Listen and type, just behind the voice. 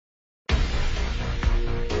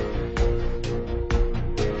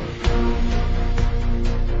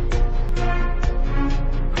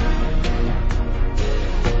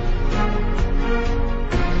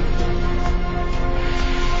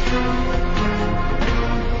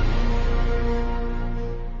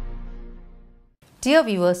Dear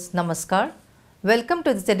viewers, Namaskar. Welcome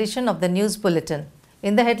to this edition of the News Bulletin.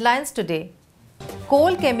 In the headlines today,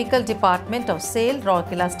 Coal Chemical Department of SAIL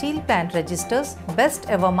Rourkela Steel Plant registers best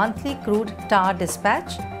ever monthly crude tar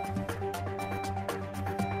dispatch.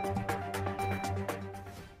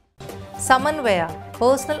 Samanvaya,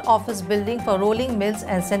 personal office building for rolling mills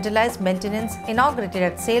and centralized maintenance inaugurated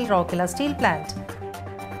at SAIL Rourkela Steel Plant.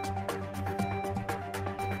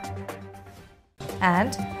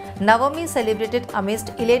 And Navami celebrated amidst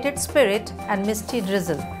elated spirit and misty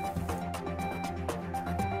drizzle.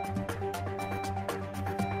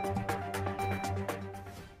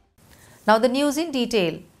 Now the news in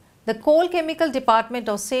detail. The Coal Chemical Department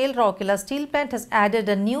of SAIL Rourkela Steel Plant has added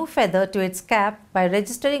a new feather to its cap by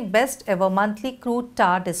registering best ever monthly crude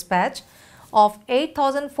tar dispatch of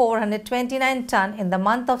 8,429 tonne in the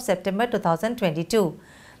month of September 2022.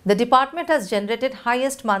 The department has generated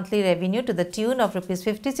highest monthly revenue to the tune of Rs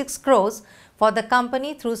 56 crores for the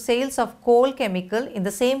company through sales of coal chemical in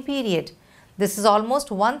the same period. This is almost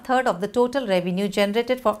one-third of the total revenue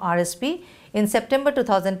generated for RSP in September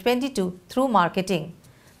 2022 through marketing.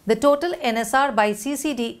 The total NSR by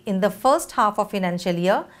CCD in the first half of financial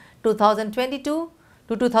year 2022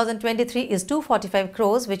 to 2023 is 245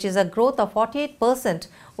 crores, which is a growth of 48%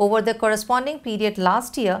 over the corresponding period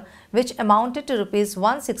last year, which amounted to Rs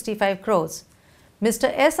 165 crores.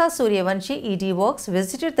 Mr. S.R. Suryavanshi, ED Works,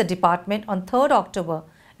 visited the department on 3rd October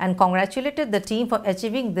and congratulated the team for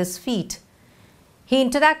achieving this feat. He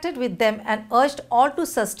interacted with them and urged all to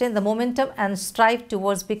sustain the momentum and strive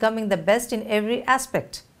towards becoming the best in every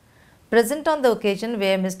aspect. Present on the occasion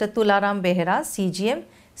were Mr. Tularam Behera, CGM,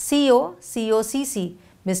 CEO, COCC,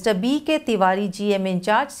 Mr. B.K. Tiwari, GM in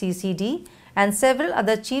charge, CCD, and several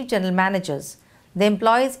other chief general managers. The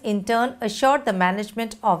employees in turn assured the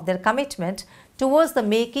management of their commitment towards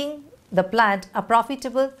making the plant a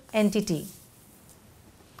profitable entity.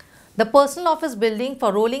 The personal office building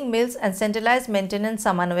for rolling mills and centralized maintenance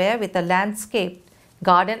Samanvaya with a landscape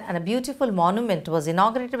garden and a beautiful monument was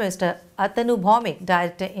inaugurated by Mr. Atanu Bhaumik,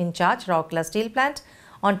 Director in charge, Rourkela Steel Plant,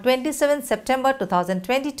 on 27 September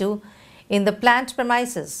 2022 in the plant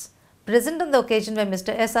premises. Present on the occasion were Mr.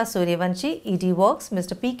 S.R. Suryavanshi, ED Works,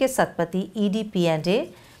 Mr. P.K. Satpathy, ED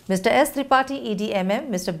P&A, Mr. S. Tripathi, ED MM,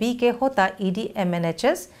 Mr. B.K. Hota, ED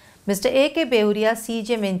MNHS, Mr. A.K. Behuria,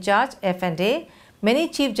 CGM in charge, F&A, many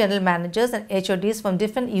chief general managers and HODs from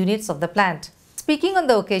different units of the plant. Speaking on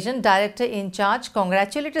the occasion, Director in charge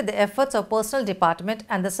congratulated the efforts of personnel department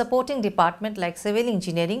and the supporting department like civil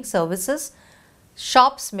engineering services,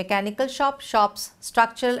 shops, mechanical shop, shops,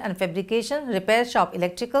 structural and fabrication, repair shop,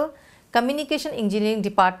 electrical, communication engineering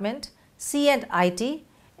department, C&IT,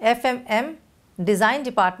 FMM, design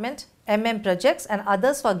department, MM projects and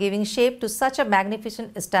others for giving shape to such a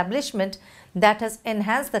magnificent establishment that has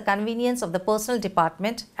enhanced the convenience of the personnel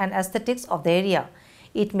department and aesthetics of the area.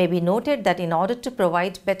 It may be noted that in order to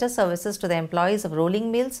provide better services to the employees of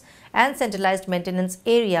rolling mills and centralized maintenance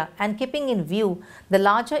area and keeping in view the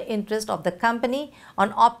larger interest of the company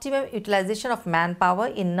on optimum utilization of manpower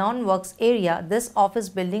in non-works area, this office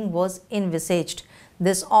building was envisaged.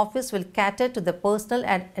 This office will cater to the personal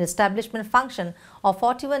and establishment function of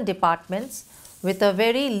 41 departments with a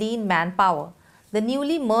very lean manpower. The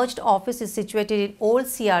newly merged office is situated in old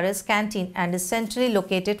CRS canteen and is centrally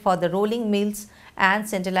located for the rolling mills and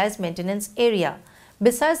centralized maintenance area.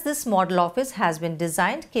 Besides, this model office has been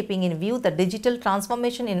designed keeping in view the digital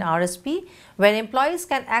transformation in RSP, where employees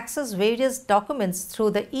can access various documents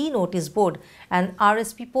through the e-notice board and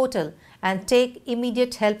RSP portal and take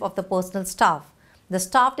immediate help of the personal staff. The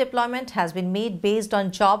staff deployment has been made based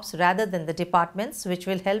on jobs rather than the departments, which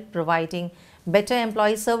will help providing better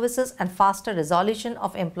employee services and faster resolution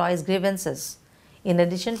of employees' grievances. In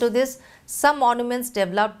addition to this, some monuments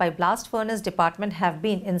developed by Blast Furnace Department have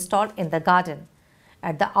been installed in the garden.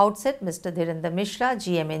 At the outset, Mr. Dhirendra Mishra,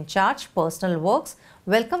 GM in charge, Personal Works,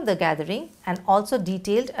 welcomed the gathering and also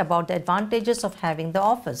detailed about the advantages of having the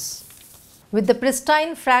office. With the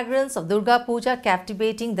pristine fragrance of Durga Puja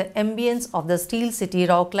captivating the ambience of the Steel City,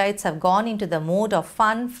 Rourkelites have gone into the mode of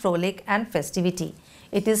fun, frolic and festivity.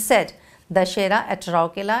 It is said, Dussehra at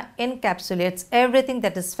Rourkela encapsulates everything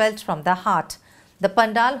that is felt from the heart. The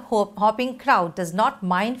pandal hopping crowd does not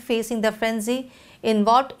mind facing the frenzy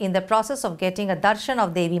involved in the process of getting a darshan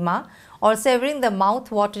of Devi Ma or savoring the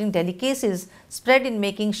mouth-watering delicacies spread in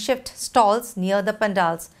making shift stalls near the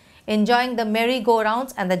pandals, enjoying the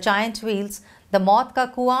merry-go-rounds and the giant wheels, the Maut Ka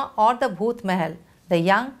Kuan or the Bhoot Mahal. The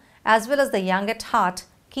young as well as the young at heart,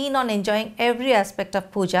 keen on enjoying every aspect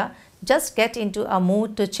of puja, just get into a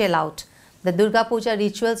mood to chill out. The Durga Puja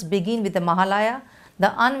rituals begin with the Mahalaya.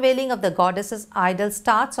 The unveiling of the goddess's idol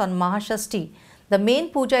starts on Mahashashti. The main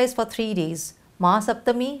puja is for 3 days,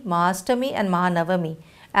 Mahasaptami, Mahastami and Mahanavami.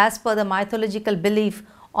 As per the mythological belief,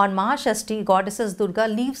 on Mahashashti, goddesses Durga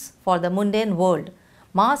leaves for the mundane world.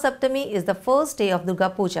 Mahasaptami is the first day of Durga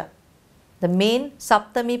Puja. The main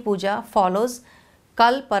Saptami Puja follows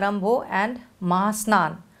Kal Parambho and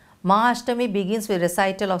Mahasnan. Mahashtami begins with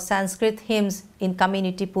recital of Sanskrit hymns in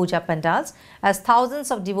community puja pandals as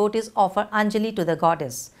thousands of devotees offer Anjali to the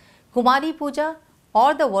goddess. Kumari Puja,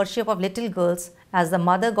 or the worship of little girls as the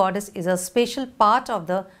mother goddess, is a special part of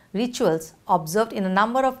the rituals observed in a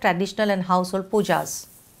number of traditional and household pujas.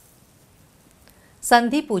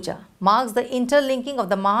 Sandhi Puja marks the interlinking of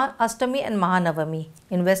the Mahastami and Mahanavami.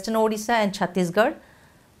 In Western Odisha and Chhattisgarh,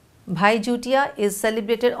 Bhai Jutiya is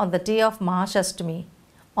celebrated on the day of Mahashastami.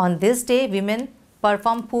 On this day, women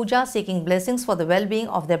perform puja seeking blessings for the well-being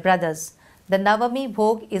of their brothers. The Navami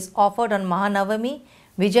Bhog is offered on Mahanavami.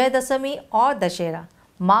 Vijayadasami or Dashera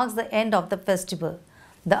marks the end of the festival.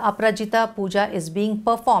 The Aprajita Puja is being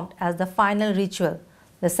performed as the final ritual.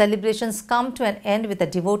 The celebrations come to an end with the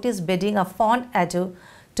devotees bidding a fond adieu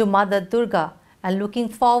to Mother Durga and looking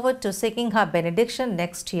forward to seeking her benediction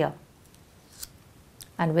next year.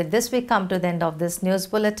 And with this, we come to the end of this news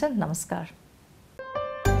bulletin. Namaskar.